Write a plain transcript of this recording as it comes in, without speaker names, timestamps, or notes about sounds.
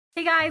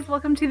Hey guys,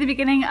 welcome to the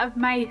beginning of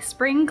my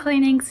spring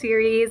cleaning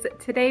series.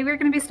 Today we're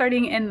going to be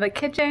starting in the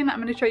kitchen.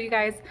 I'm going to show you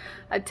guys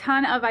a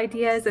ton of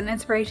ideas and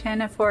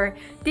inspiration for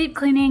deep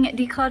cleaning,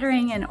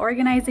 decluttering, and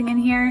organizing in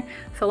here.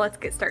 So let's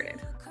get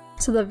started.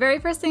 So the very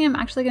first thing I'm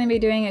actually going to be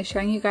doing is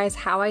showing you guys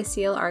how I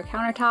seal our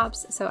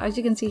countertops. So as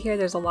you can see here,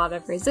 there's a lot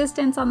of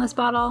resistance on this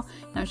bottle,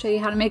 and I'll show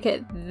you how to make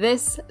it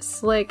this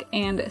slick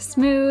and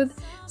smooth.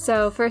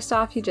 So first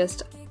off, you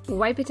just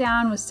wipe it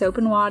down with soap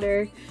and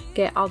water,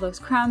 get all those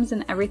crumbs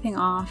and everything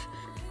off.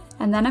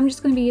 And then I'm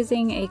just going to be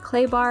using a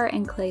clay bar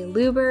and clay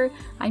luber.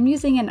 I'm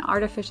using an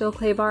artificial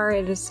clay bar.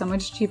 It is so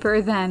much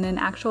cheaper than an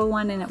actual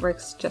one and it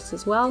works just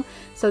as well.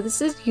 So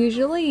this is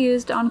usually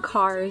used on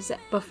cars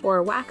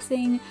before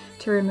waxing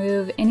to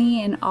remove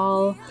any and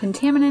all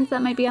contaminants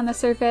that might be on the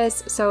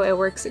surface. So it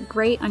works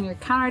great on your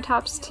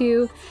countertops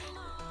too.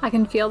 I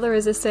can feel the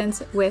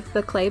resistance with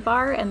the clay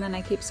bar, and then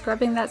I keep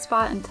scrubbing that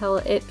spot until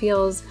it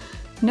feels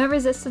no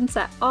resistance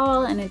at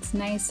all and it's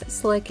nice,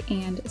 slick,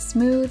 and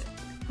smooth.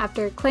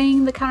 After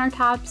claying the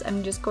countertops,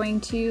 I'm just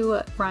going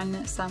to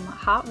run some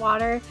hot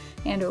water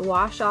and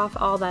wash off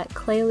all that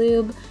clay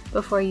lube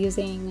before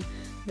using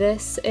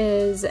this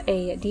is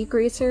a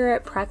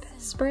degreaser prep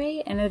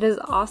spray, and it is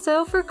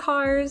also for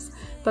cars,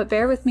 but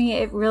bear with me,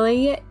 it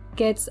really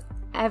gets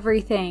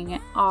everything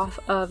off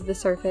of the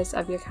surface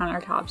of your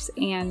countertops,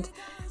 and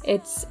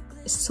it's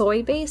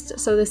soy based,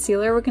 so the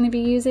sealer we're going to be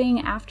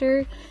using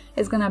after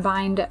is going to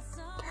bind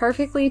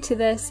perfectly to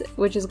this,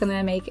 which is going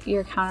to make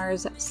your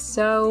counters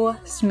so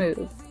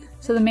smooth.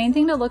 So the main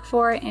thing to look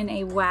for in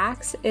a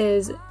wax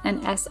is an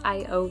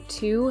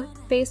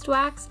SiO2 based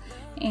wax,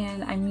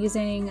 and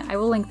I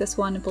will link this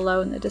one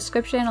below in the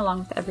description along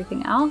with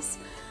everything else.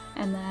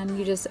 And then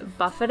you just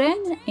buff it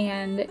in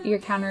and your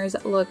counters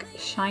look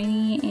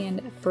shiny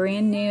and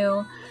brand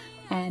new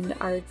and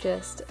are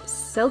just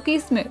silky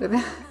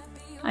smooth.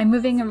 I'm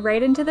moving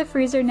right into the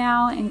freezer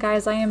now, and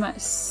guys, I am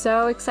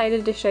so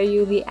excited to show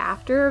you the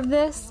after of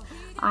this.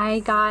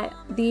 I got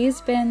these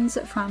bins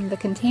from the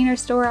Container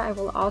Store. I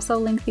will also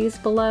link these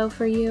below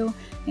for you.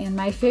 And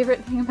my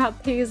favorite thing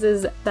about these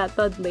is that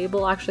the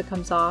label actually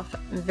comes off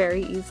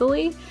very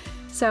easily.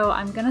 So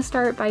I'm gonna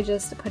start by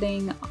just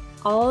putting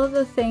all of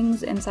the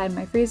things inside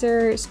my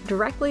freezer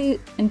directly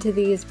into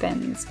these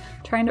bins,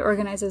 trying to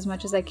organize as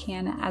much as I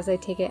can as I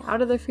take it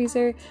out of the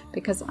freezer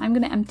because I'm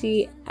gonna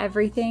empty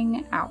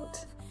everything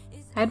out.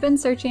 I had been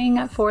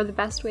searching for the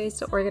best ways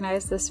to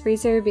organize this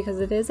freezer because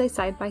it is a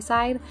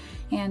side-by-side,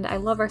 and I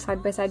love our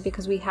side-by-side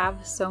because we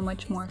have so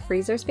much more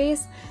freezer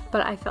space,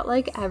 but I felt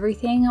like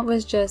everything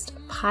was just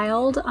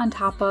piled on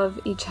top of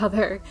each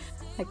other.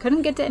 I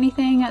couldn't get to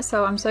anything,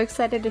 so I'm so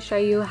excited to show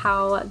you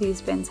how these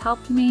bins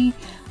helped me.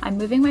 I'm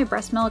moving my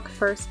breast milk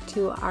first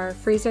to our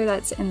freezer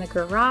that's in the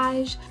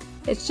garage.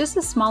 It's just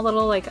a small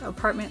little like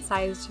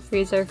apartment-sized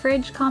freezer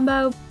fridge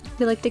combo.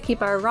 We like to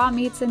keep our raw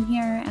meats in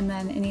here and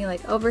then any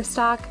like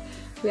overstock.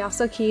 We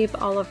also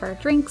keep all of our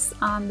drinks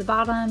on the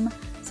bottom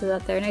so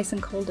that they're nice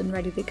and cold and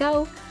ready to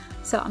go.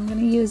 So I'm going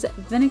to use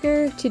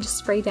vinegar to just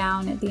spray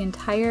down the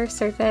entire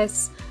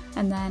surface,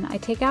 and then I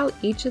take out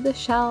each of the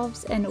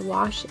shelves and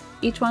wash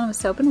each one with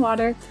soap and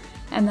water.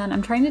 And then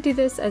I'm trying to do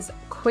this as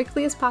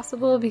quickly as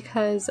possible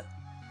because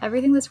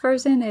everything that's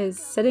frozen is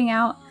sitting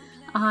out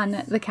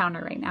on the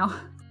counter right now.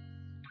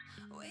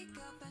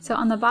 So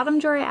on the bottom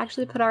drawer, I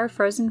actually put our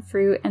frozen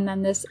fruit, and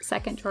then this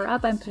second drawer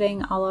up, I'm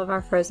putting all of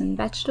our frozen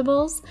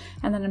vegetables,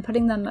 and then I'm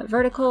putting them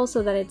vertical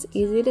so that it's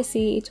easy to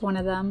see each one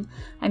of them.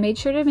 I made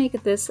sure to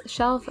make this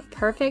shelf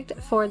perfect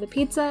for the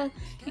pizza,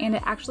 and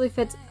it actually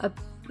fits a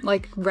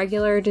like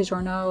regular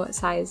DiGiorno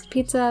sized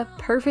pizza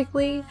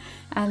perfectly.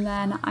 And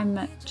then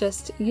I'm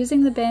just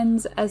using the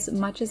bins as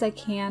much as I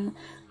can.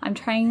 I'm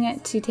trying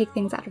to take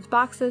things out of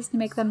boxes to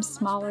make them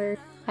smaller.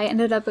 I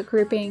ended up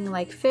grouping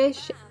like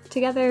fish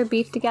together,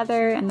 beef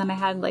together, and then I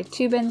had like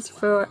 2 bins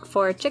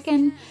for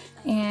chicken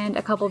and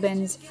a couple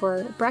bins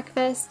for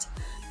breakfast.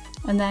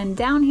 And then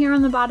down here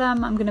on the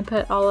bottom, I'm gonna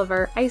put all of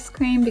our ice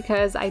cream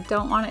because I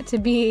don't want it to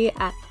be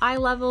at eye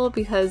level,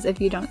 because if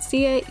you don't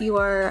see it, you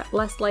are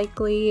less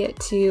likely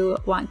to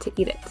want to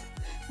eat it.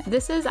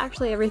 This is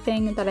actually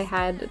everything that I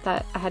had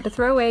to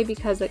throw away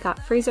because it got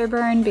freezer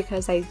burn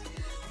because I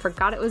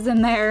forgot it was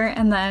in there.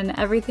 And then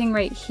everything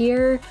right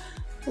here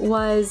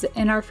was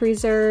in our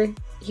freezer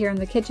here in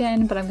the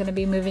kitchen, but I'm going to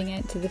be moving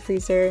it to the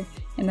freezer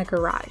in the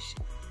garage.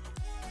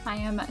 I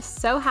am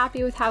so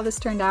happy with how this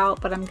turned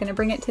out, but I'm going to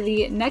bring it to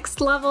the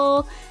next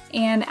level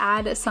and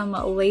add some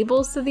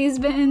labels to these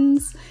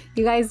bins.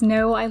 You guys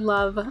know I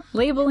love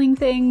labeling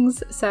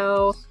things,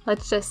 so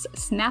let's just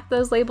snap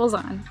those labels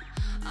on.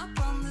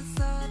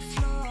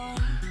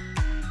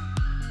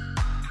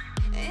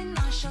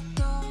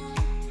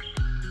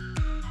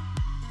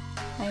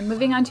 I'm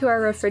moving on to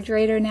our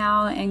refrigerator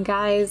now, and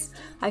guys,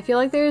 I feel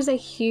like there's a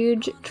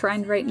huge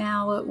trend right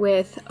now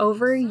with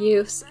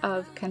overuse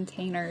of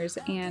containers,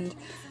 and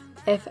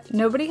if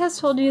nobody has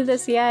told you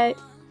this yet,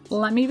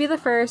 let me be the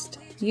first.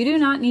 You do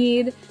not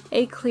need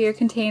a clear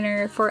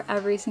container for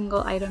every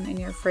single item in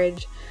your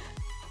fridge.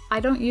 I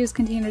don't use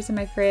containers in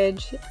my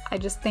fridge. I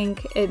just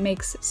think it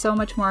makes so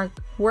much more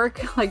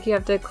work. Like you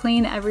have to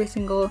clean every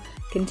single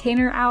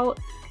container out,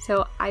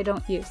 so I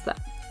don't use them.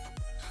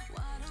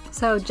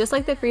 So just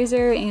like the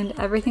freezer and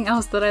everything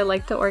else that I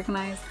like to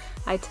organize,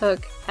 I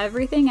took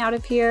everything out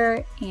of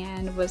here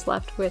and was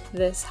left with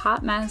this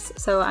hot mess.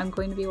 So I'm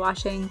going to be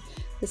washing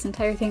this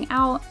entire thing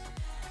out,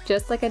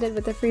 just like I did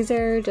with the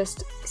freezer,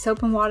 just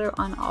soap and water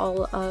on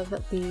all of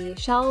the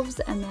shelves,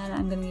 and then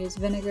I'm going to use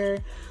vinegar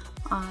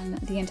on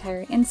the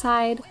entire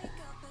inside.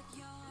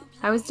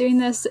 I was doing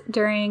this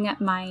during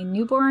my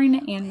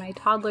newborn and my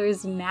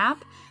toddler's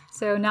nap,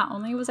 so not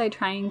only was I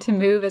trying to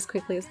move as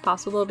quickly as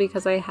possible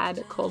because I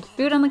had cold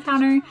food on the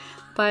counter,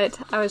 but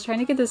I was trying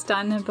to get this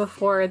done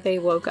before they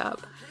woke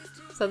up.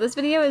 So this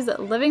video is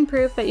living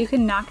proof that you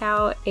can knock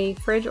out a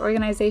fridge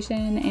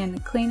organization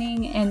and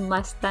cleaning in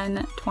less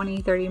than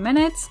 20-30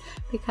 minutes,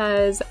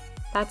 because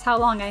that's how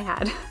long I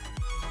had.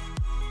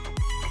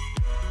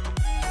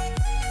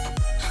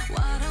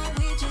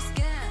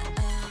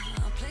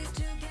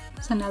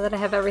 So now that I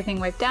have everything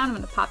wiped down, I'm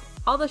going to pop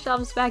all the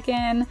shelves back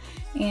in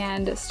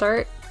and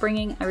start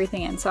bringing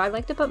everything in. So I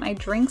like to put my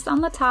drinks on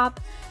the top,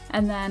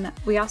 and then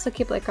we also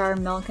keep like our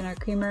milk and our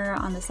creamer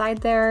on the side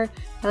there.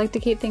 I like to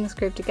keep things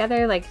grouped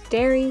together like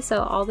dairy,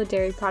 so all the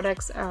dairy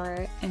products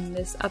are in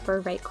this upper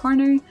right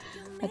corner.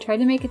 I tried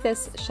to make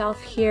this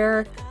shelf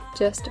here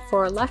just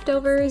for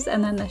leftovers,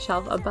 and then the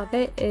shelf above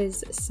it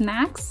is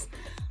snacks.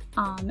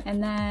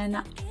 And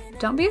then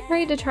don't be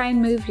afraid to try and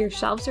move your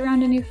shelves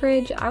around in your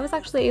fridge. I was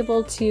actually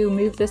able to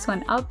move this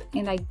one up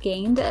and I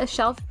gained a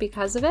shelf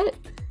because of it.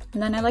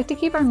 And then I like to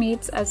keep our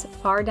meats as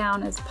far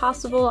down as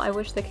possible. I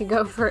wish they could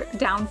go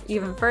down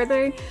even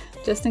further,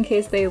 just in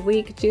case they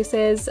leak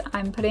juices.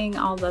 I'm putting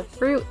all the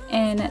fruit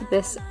in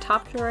this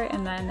top drawer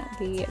and then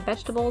the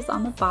vegetables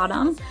on the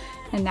bottom.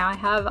 And now I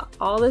have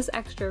all this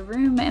extra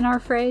room in our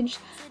fridge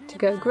to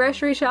go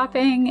grocery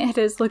shopping. It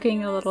is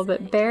looking a little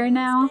bit bare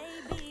now.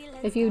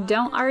 If you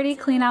don't already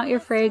clean out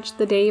your fridge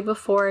the day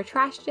before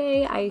trash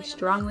day, I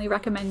strongly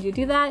recommend you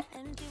do that.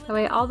 That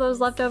way all those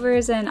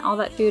leftovers and all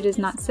that food is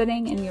not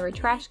sitting in your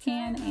trash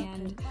can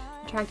and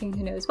attracting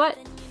who knows what.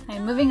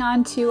 I'm moving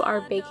on to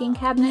our baking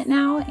cabinet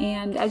now,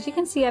 and as you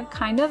can see, I've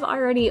kind of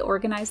already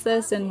organized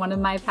this in one of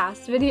my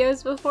past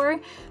videos before,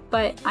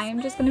 but I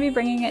am just going to be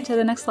bringing it to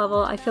the next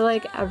level. I feel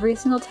like every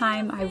single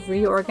time I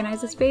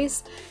reorganize a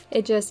space,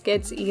 it just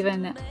gets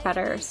even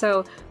better.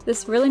 So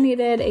this really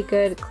needed a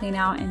good clean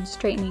out and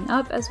straightening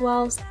up as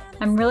well.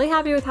 I'm really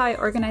happy with how I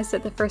organized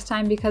it the first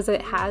time because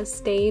it has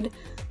stayed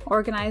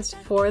organized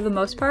for the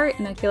most part,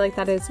 and I feel like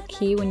that is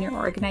key when you're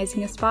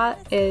organizing a spot,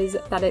 is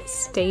that it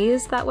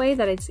stays that way,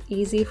 that it's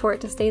easy for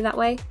it to stay that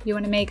way. You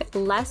want to make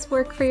less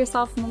work for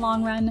yourself in the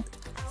long run.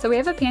 So we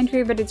have a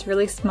pantry, but it's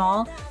really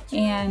small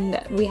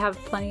and we have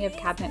plenty of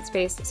cabinet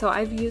space. So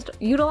I've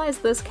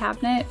utilized this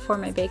cabinet for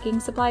my baking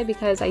supply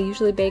because I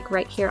usually bake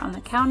right here on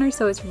the counter.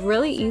 So it's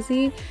really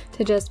easy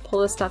to just pull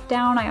the stuff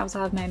down. I also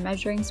have my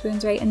measuring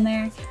spoons right in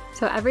there.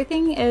 So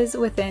everything is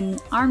within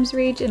arm's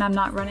reach and I'm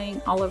not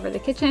running all over the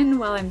kitchen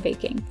while I'm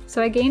baking.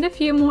 So I gained a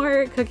few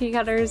more cookie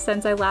cutters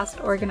since I last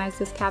organized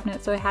this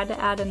cabinet. So I had to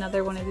add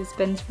another one of these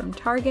bins from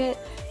Target,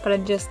 but I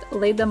just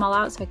laid them all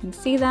out so I can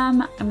see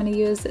them. I'm going to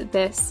use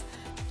this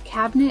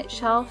cabinet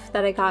shelf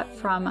that I got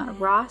from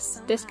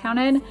Ross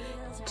discounted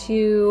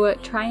to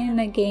try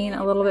and gain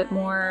a little bit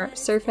more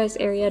surface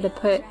area to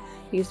put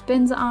these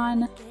bins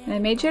on. And I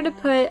made sure to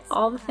put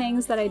all the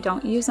things that I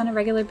don't use on a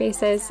regular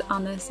basis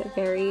on this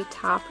very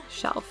top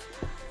shelf.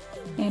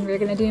 And we're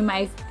gonna do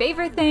my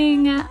favorite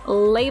thing,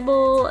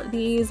 label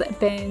these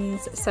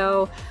bins.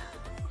 So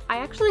I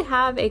actually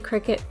have a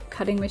Cricut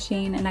cutting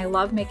machine and I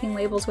love making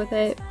labels with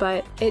it,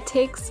 but it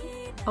takes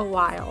a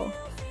while.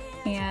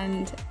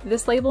 And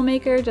this label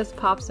maker just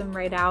pops them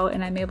right out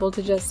and I'm able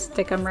to just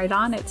stick them right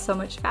on. It's so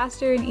much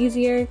faster and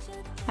easier.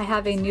 I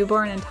have a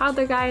newborn and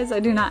toddler, guys. I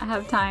do not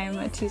have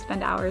time to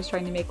spend hours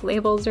trying to make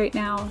labels right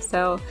now.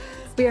 So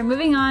we are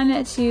moving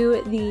on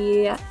to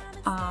the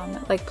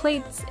like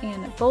plates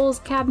and bowls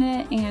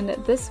cabinet, and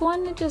this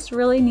one just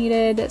really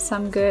needed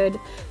some good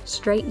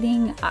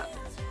straightening up.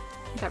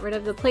 Got rid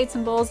of the plates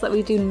and bowls that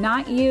we do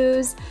not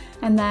use,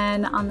 and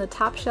then on the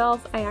top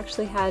shelf I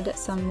actually had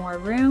some more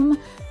room.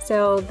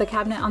 So the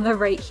cabinet on the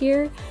right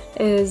here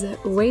is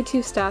way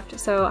too stuffed,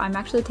 so I'm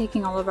actually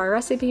taking all of our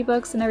recipe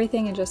books and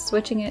everything and just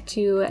switching it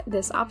to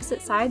this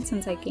opposite side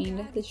since I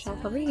gained this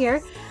shelf over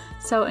here.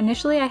 So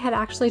initially I had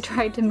actually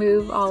tried to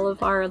move all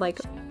of our like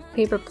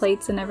paper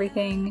plates and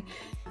everything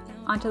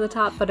onto the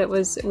top, but it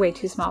was way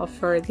too small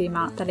for the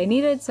amount that I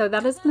needed. So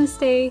that is going to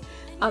stay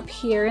up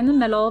here in the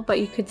middle, but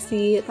you could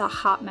see the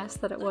hot mess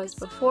that it was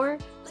before.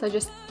 So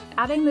just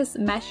adding this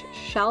mesh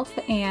shelf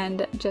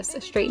and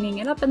just straightening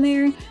it up in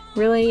there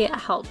really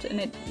helped, and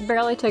it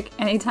barely took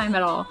any time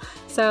at all.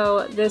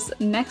 So this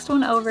next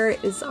one over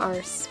is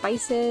our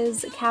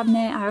spices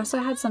cabinet. I also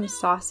had some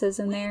sauces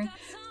in there,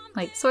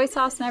 like soy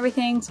sauce and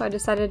everything, so I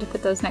decided to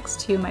put those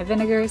next to my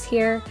vinegars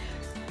here.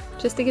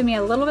 just to give me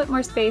a little bit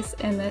more space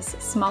in this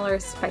smaller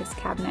spice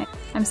cabinet.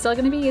 I'm still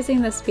going to be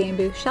using this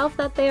bamboo shelf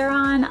that they are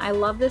on. I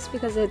love this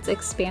because it's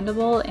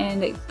expandable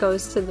and it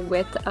goes to the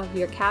width of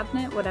your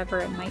cabinet, whatever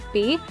it might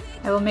be.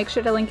 I will make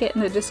sure to link it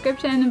in the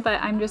description,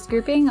 but I'm just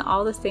grouping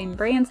all the same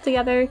brands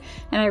together,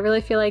 and I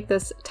really feel like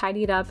this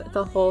tidied up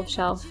the whole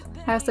shelf.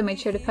 I also made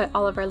sure to put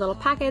all of our little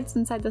packets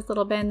inside this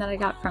little bin that I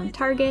got from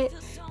Target,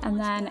 and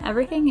then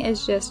everything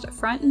is just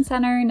front and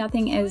center,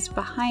 nothing is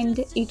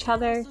behind each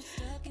other,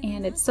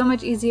 and it's so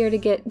much easier to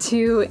get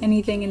to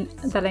anything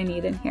that I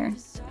need in here.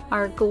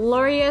 Our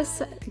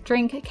glorious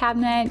drink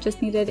cabinet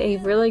just needed a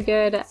really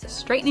good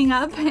straightening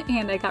up,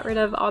 and I got rid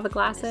of all the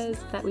glasses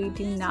that we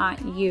do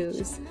not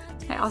use.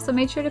 I also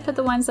made sure to put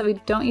the ones that we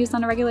don't use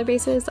on a regular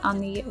basis on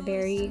the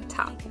very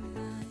top.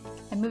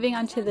 And moving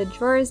on to the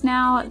drawers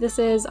now. This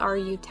is our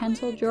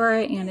utensil drawer,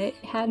 and it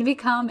had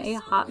become a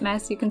hot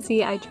mess. You can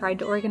see I tried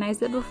to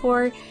organize it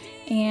before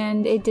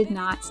and it did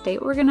not stay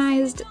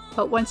organized.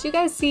 But once you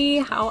guys see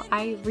how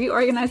I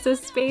reorganized this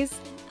space,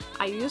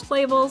 I used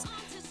labels.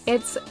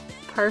 It's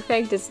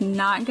perfect. It's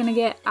not gonna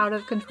get out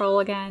of control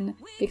again,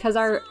 because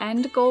our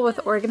end goal with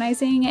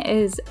organizing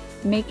is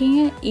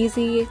making it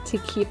easy to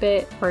keep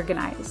it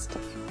organized.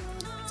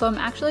 So I'm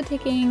actually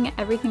taking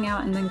everything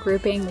out and then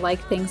grouping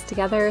like things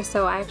together.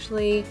 So I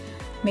actually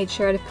made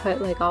sure to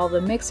put like all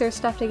the mixer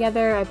stuff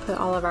together. I put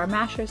all of our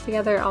mashers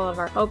together, all of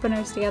our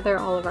openers together,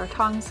 all of our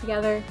tongs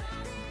together.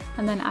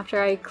 And then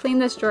after I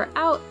cleaned this drawer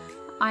out,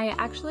 I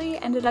actually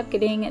ended up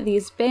getting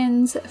these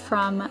bins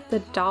from the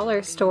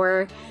dollar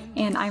store,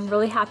 and I'm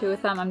really happy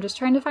with them. I'm just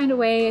trying to find a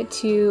way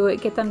to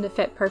get them to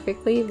fit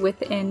perfectly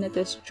within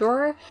this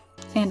drawer.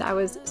 And I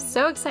was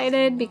so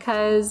excited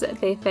because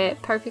they fit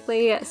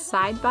perfectly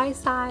side by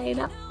side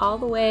all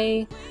the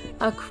way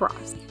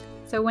across.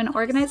 So when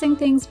organizing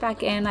things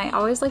back in, I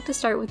always like to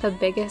start with the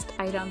biggest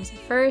items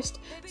first.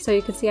 So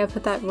you can see I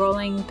put that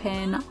rolling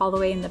pin all the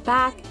way in the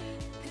back.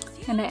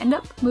 And I end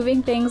up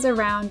moving things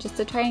around just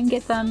to try and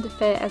get them to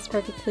fit as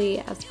perfectly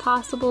as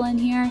possible in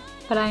here.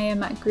 But I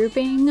am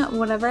grouping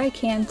whatever I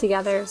can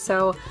together.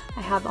 So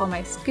I have all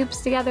my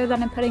scoops together that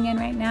I'm putting in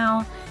right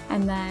now.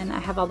 And then I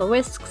have all the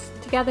whisks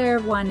together.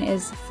 One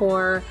is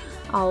for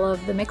all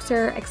of the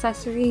mixer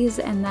accessories.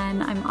 And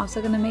then I'm also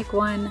going to make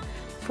one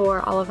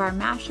for all of our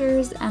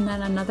mashers. And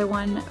then another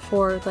one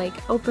for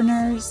like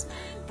openers.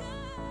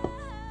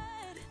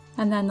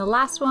 And then the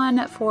last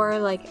one for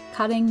like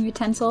cutting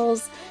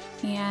utensils.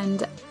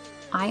 And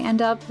I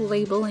end up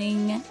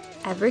labeling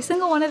every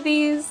single one of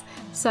these,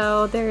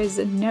 so there is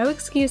no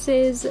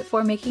excuses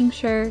for making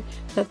sure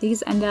that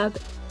these end up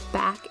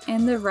back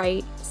in the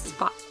right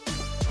spot.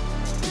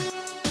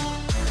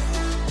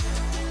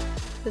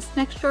 This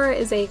next drawer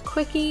is a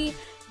quickie,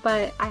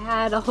 but I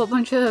had a whole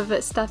bunch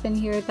of stuff in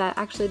here that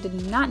actually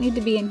did not need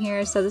to be in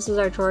here. So this is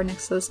our drawer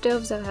next to the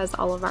stove, so it has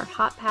all of our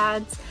hot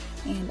pads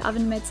and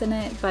oven mitts in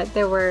it, but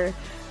there were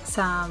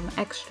some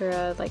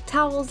extra like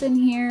towels in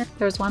here.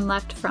 There's one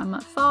left from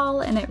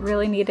fall and it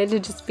really needed to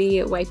just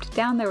be wiped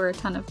down. There were a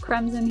ton of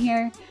crumbs in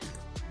here.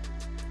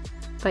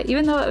 But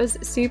even though it was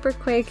super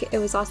quick, it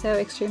was also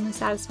extremely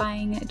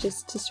satisfying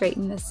just to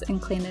straighten this and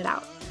clean it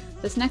out.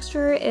 This next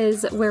drawer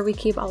is where we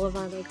keep all of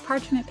our like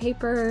parchment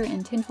paper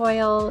and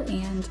tinfoil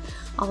and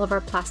all of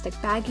our plastic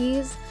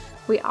baggies.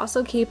 We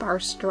also keep our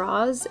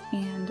straws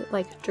and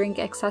like drink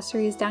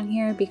accessories down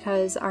here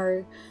because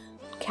our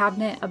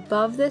cabinet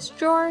above this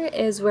drawer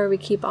is where we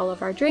keep all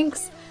of our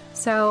drinks.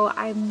 So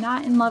I'm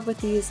not in love with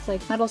these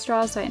like metal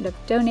straws, so I end up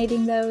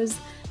donating those.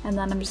 And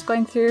then I'm just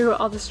going through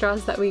all the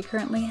straws that we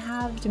currently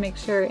have to make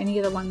sure any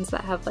of the ones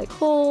that have like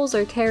holes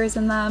or tears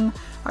in them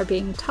are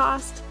being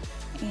tossed,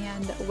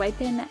 and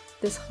wiping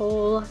this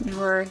whole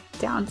drawer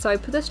down. So I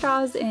put the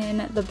straws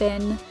in the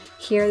bin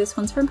here. This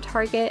one's from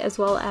Target, as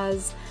well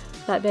as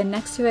that bin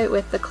next to it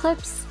with the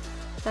clips.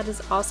 That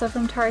is also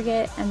from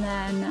Target. And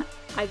then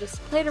I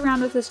just played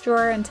around with this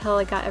drawer until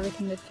I got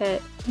everything to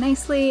fit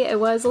nicely. It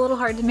was a little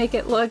hard to make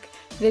it look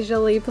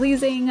visually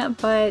pleasing,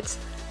 but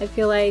I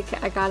feel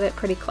like I got it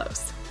pretty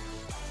close.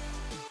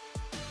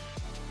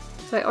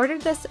 So I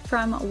ordered this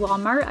from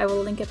Walmart. I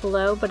will link it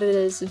below, but it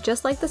is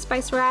just like the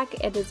spice rack.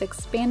 It is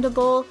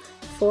expandable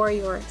for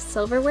your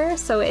silverware,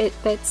 so it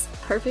fits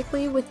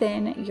perfectly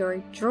within your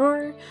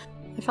drawer.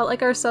 I felt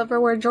like our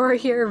silverware drawer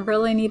here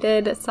really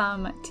needed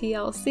some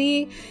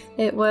TLC.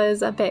 It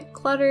was a bit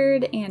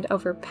cluttered and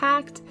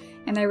overpacked,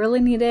 and I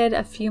really needed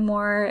a few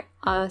more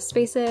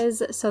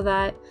spaces so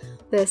that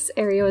this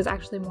area was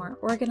actually more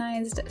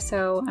organized.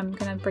 So I'm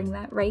gonna bring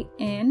that right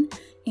in,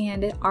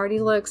 and it already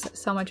looks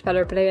so much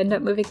better, but I end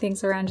up moving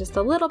things around just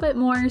a little bit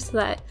more so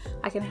that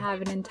I can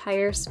have an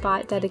entire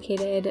spot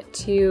dedicated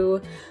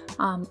to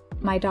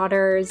my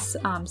daughter's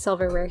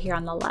silverware here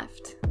on the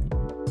left.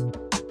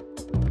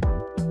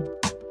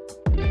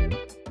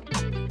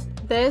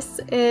 This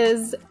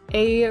is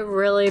a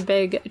really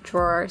big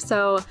drawer.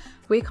 So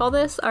we call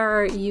this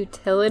our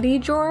utility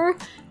drawer,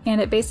 and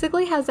it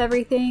basically has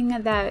everything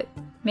that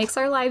makes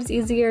our lives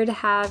easier to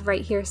have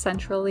right here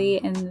centrally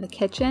in the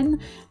kitchen.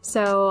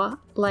 So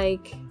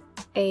like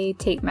a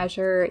tape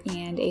measure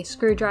and a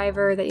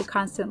screwdriver that you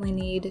constantly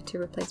need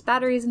to replace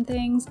batteries and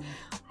things,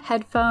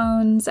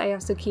 headphones. I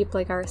also keep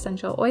like our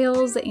essential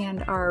oils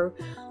and our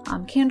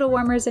candle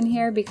warmers in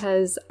here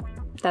because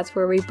that's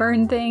where we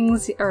burn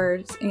things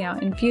or, you know,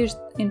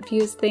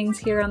 infuse things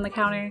here on the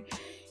counter.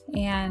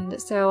 And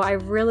so I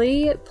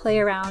really play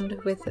around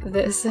with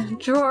this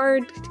drawer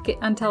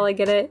until I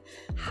get it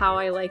how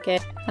I like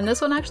it. And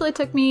this one actually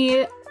took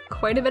me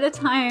quite a bit of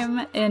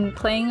time in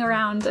playing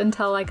around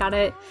until I got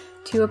it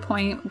to a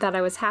point that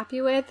I was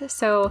happy with.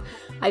 So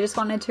I just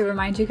wanted to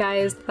remind you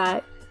guys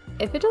that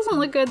if it doesn't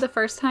look good the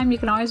first time, you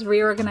can always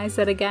reorganize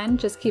it again.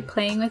 Just keep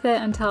playing with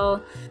it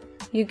until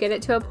you get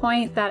it to a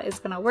point that is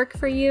going to work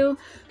for you.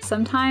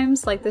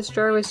 Sometimes, like this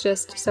drawer was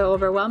just so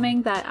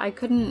overwhelming that I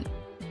couldn't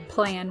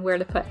plan where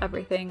to put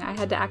everything. I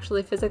had to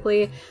actually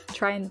physically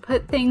try and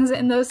put things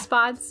in those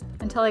spots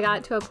until I got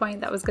it to a point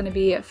that was going to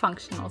be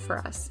functional for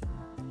us.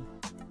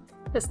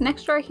 This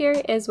next drawer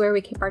here is where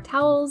we keep our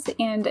towels,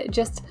 and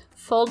just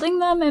folding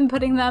them and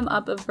putting them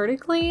up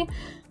vertically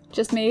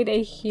just made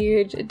a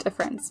huge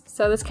difference.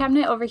 So this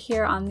cabinet over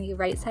here on the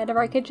right side of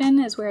our kitchen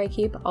is where I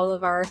keep all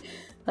of our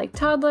like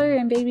toddler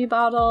and baby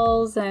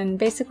bottles and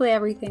basically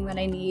everything that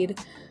I need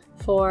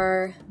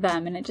for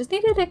them, and it just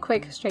needed a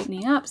quick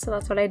straightening up, so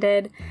that's what I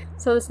did.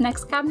 So this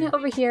next cabinet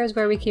over here is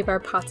where we keep our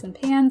pots and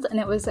pans, and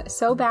it was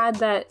so bad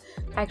that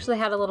I actually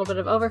had a little bit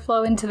of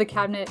overflow into the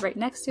cabinet right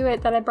next to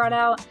it that I brought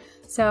out.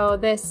 So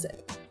this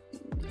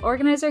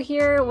organizer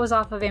here was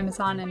off of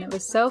Amazon and it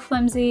was so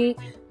flimsy.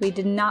 We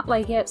did not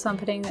like it, so I'm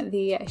putting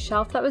the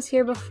shelf that was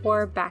here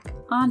before back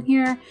on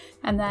here,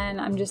 and then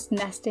I'm just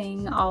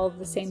nesting all of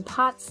the same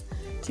pots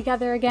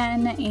together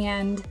again,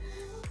 and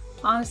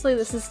honestly,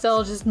 this is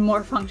still just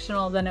more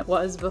functional than it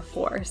was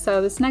before.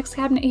 So this next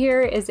cabinet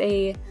here is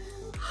a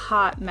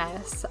hot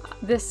mess.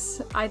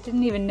 I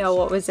didn't even know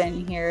what was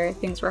in here.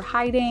 Things were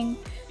hiding.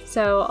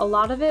 So a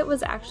lot of it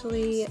was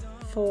actually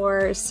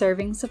for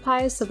serving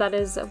supplies. So that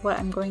is what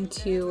I'm going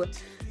to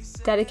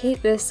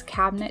dedicate this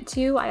cabinet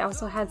to. I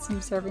also had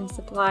some serving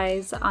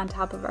supplies on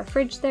top of our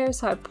fridge there.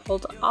 So I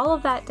pulled all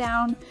of that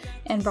down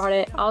and brought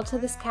it all to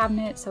this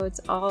cabinet. So it's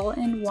all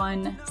in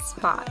one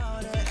spot.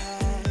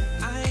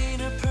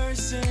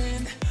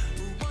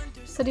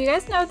 So do you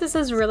guys know this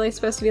is really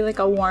supposed to be like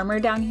a warmer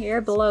down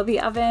here below the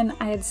oven?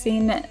 I had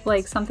seen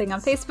like something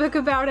on Facebook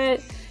about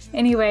it.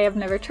 Anyway, I've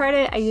never tried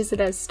it. I use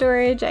it as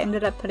storage. I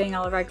ended up putting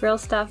all of our grill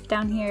stuff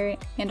down here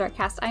and our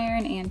cast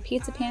iron and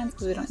pizza pans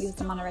because we don't use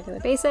them on a regular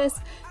basis.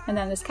 And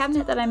then this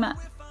cabinet that I'm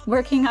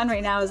working on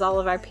right now is all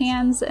of our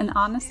pans, and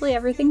honestly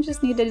everything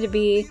just needed to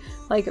be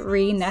like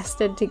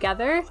re-nested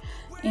together.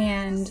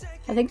 And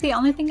I think the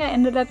only thing I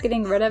ended up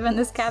getting rid of in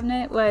this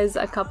cabinet was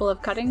a couple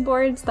of cutting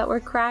boards that were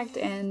cracked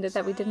and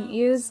that we didn't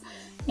use,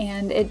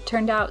 and it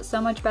turned out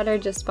so much better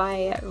just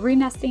by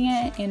re-nesting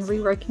it and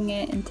reworking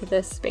it into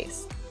this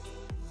space.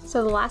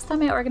 So the last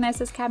time I organized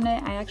this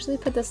cabinet, I actually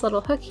put this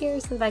little hook here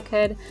so that I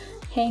could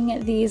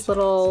hang these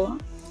little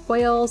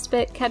oil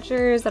spit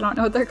catchers, I don't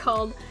know what they're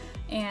called,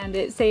 and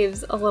it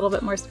saves a little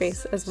bit more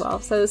space as well.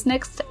 So this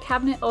next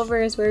cabinet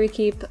over is where we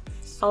keep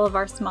all of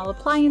our small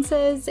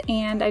appliances,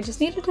 and I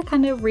just needed to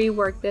kind of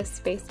rework this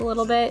space a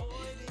little bit.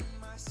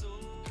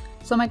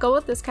 So my goal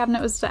with this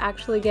cabinet was to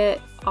actually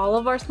get all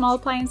of our small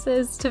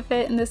appliances to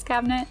fit in this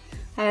cabinet.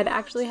 I had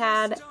actually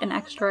had an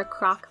extra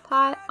crock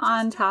pot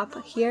on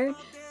top here,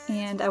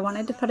 and I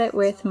wanted to put it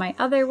with my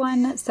other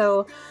one,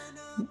 so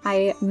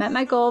I met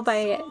my goal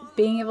by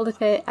being able to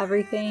fit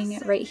everything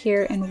right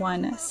here in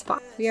one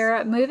spot. We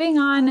are moving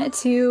on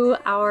to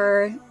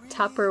our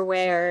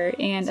Tupperware,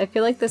 and I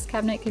feel like this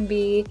cabinet can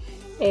be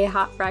a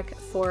hot wreck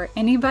for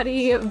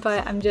anybody,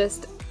 but I'm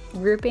just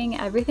grouping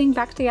everything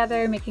back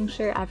together, making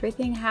sure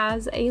everything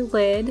has a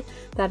lid.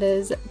 That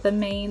is the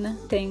main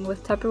thing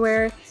with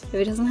Tupperware. If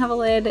it doesn't have a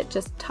lid,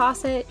 just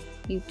toss it.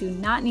 You do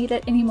not need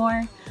it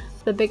anymore.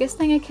 The biggest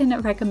thing I can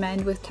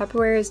recommend with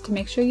Tupperware is to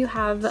make sure you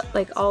have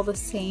like all the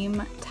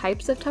same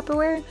types of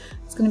Tupperware.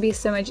 It's going to be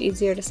so much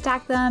easier to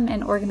stack them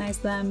and organize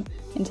them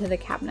into the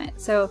cabinet.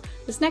 So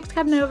this next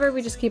cabinet over,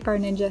 we just keep our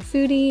Ninja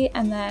Foodie,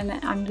 and then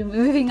I'm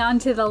moving on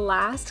to the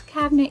last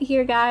cabinet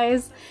here,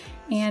 guys,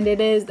 and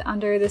it is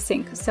under the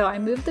sink. So I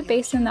moved the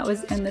basin that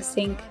was in the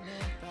sink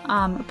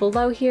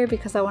below here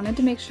because I wanted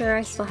to make sure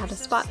I still had a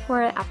spot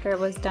for it after it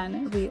was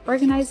done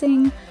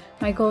reorganizing.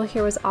 My goal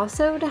here was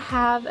also to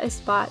have a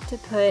spot to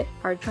put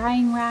our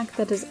drying rack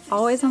that is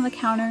always on the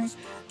counter.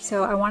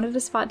 So I wanted a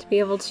spot to be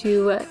able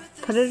to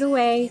put it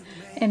away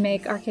and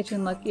make our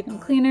kitchen look even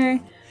cleaner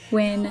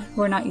when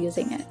we're not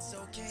using it.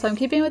 So I'm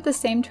keeping with the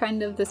same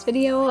trend of this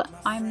video.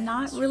 I'm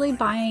not really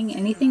buying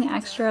anything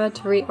extra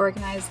to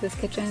reorganize this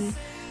kitchen.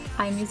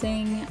 I'm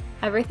using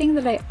everything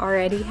that I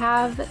already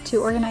have to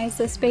organize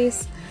this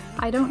space.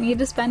 I don't need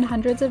to spend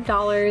hundreds of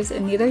dollars,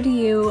 and neither do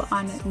you,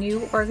 on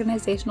new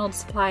organizational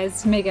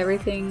supplies to make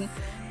everything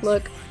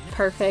look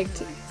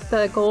perfect.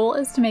 The goal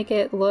is to make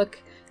it look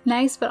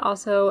nice but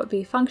also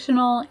be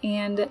functional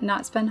and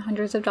not spend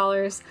hundreds of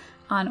dollars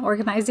on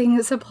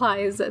organizing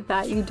supplies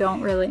that you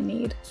don't really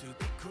need.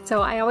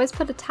 So I always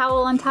put a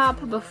towel on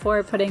top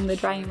before putting the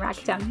drying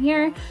rack down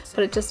here,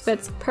 but it just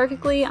fits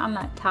perfectly on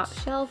that top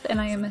shelf, and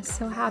I am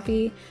so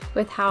happy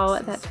with how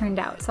that turned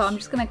out. So I'm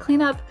just gonna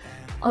clean up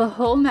a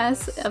whole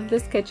mess of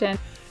this kitchen.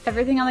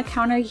 Everything on the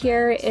counter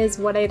here is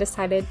what I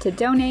decided to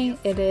donate.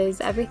 It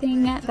is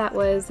everything that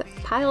was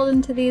piled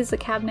into these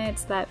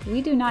cabinets that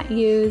we do not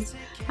use.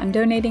 I'm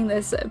donating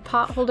this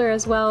pot holder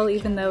as well,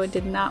 even though it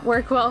did not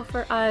work well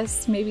for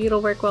us. Maybe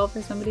it'll work well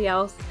for somebody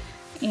else.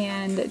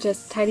 And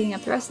just tidying up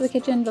the rest of the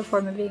kitchen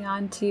before moving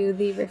on to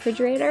the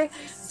refrigerator.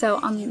 So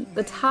on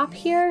the top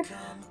here,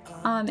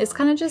 it's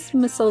kind of just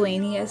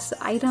miscellaneous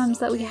items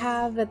that we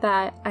have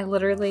that I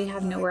literally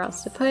have nowhere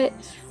else to put,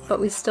 but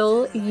we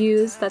still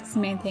use. That's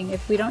the main thing.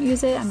 If we don't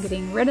use it, I'm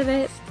getting rid of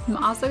it. I'm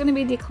also going to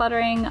be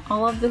decluttering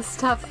all of this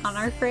stuff on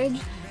our fridge.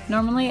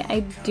 Normally,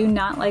 I do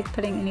not like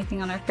putting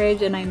anything on our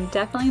fridge, and I'm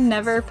definitely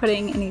never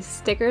putting any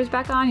stickers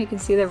back on. You can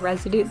see the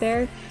residue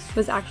there. It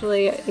was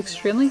actually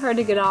extremely hard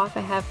to get off.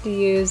 I have to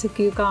use a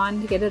Goo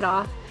Gone to get it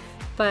off,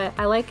 but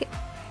I like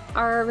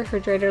our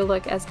refrigerator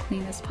look as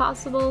clean as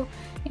possible,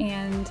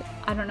 and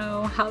I don't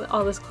know how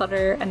all this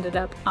clutter ended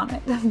up on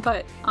it,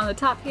 but on the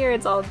top here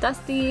it's all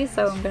dusty,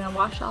 so I'm gonna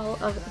wash all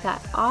of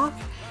that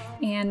off.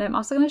 And I'm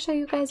also gonna show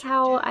you guys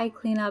how I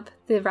clean up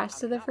the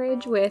rest of the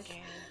fridge with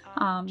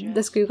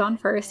this Goo Gone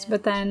first,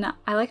 but then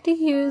I like to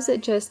use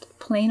just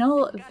plain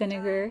old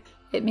vinegar.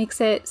 It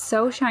makes it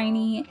so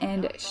shiny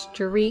and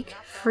streak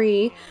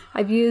free.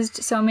 I've used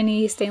so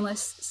many stainless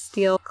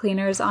steel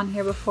cleaners on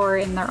here before,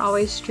 and they're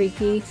always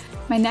streaky.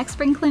 My next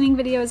spring cleaning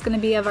video is going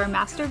to be of our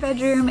master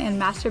bedroom and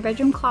master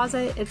bedroom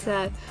closet. It's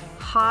a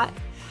hot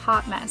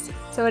mess,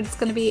 so it's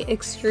going to be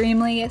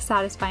extremely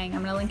satisfying.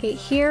 I'm going to link it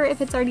here if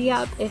it's already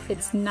up. If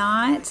it's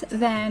not,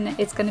 then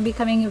it's going to be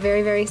coming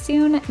very, very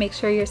soon. Make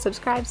sure you're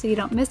subscribed so you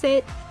don't miss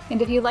it.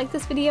 And if you like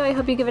this video, I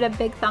hope you give it a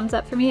big thumbs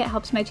up for me. It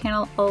helps my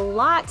channel a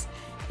lot.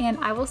 And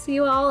I will see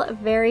you all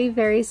very,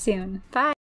 very soon. Bye!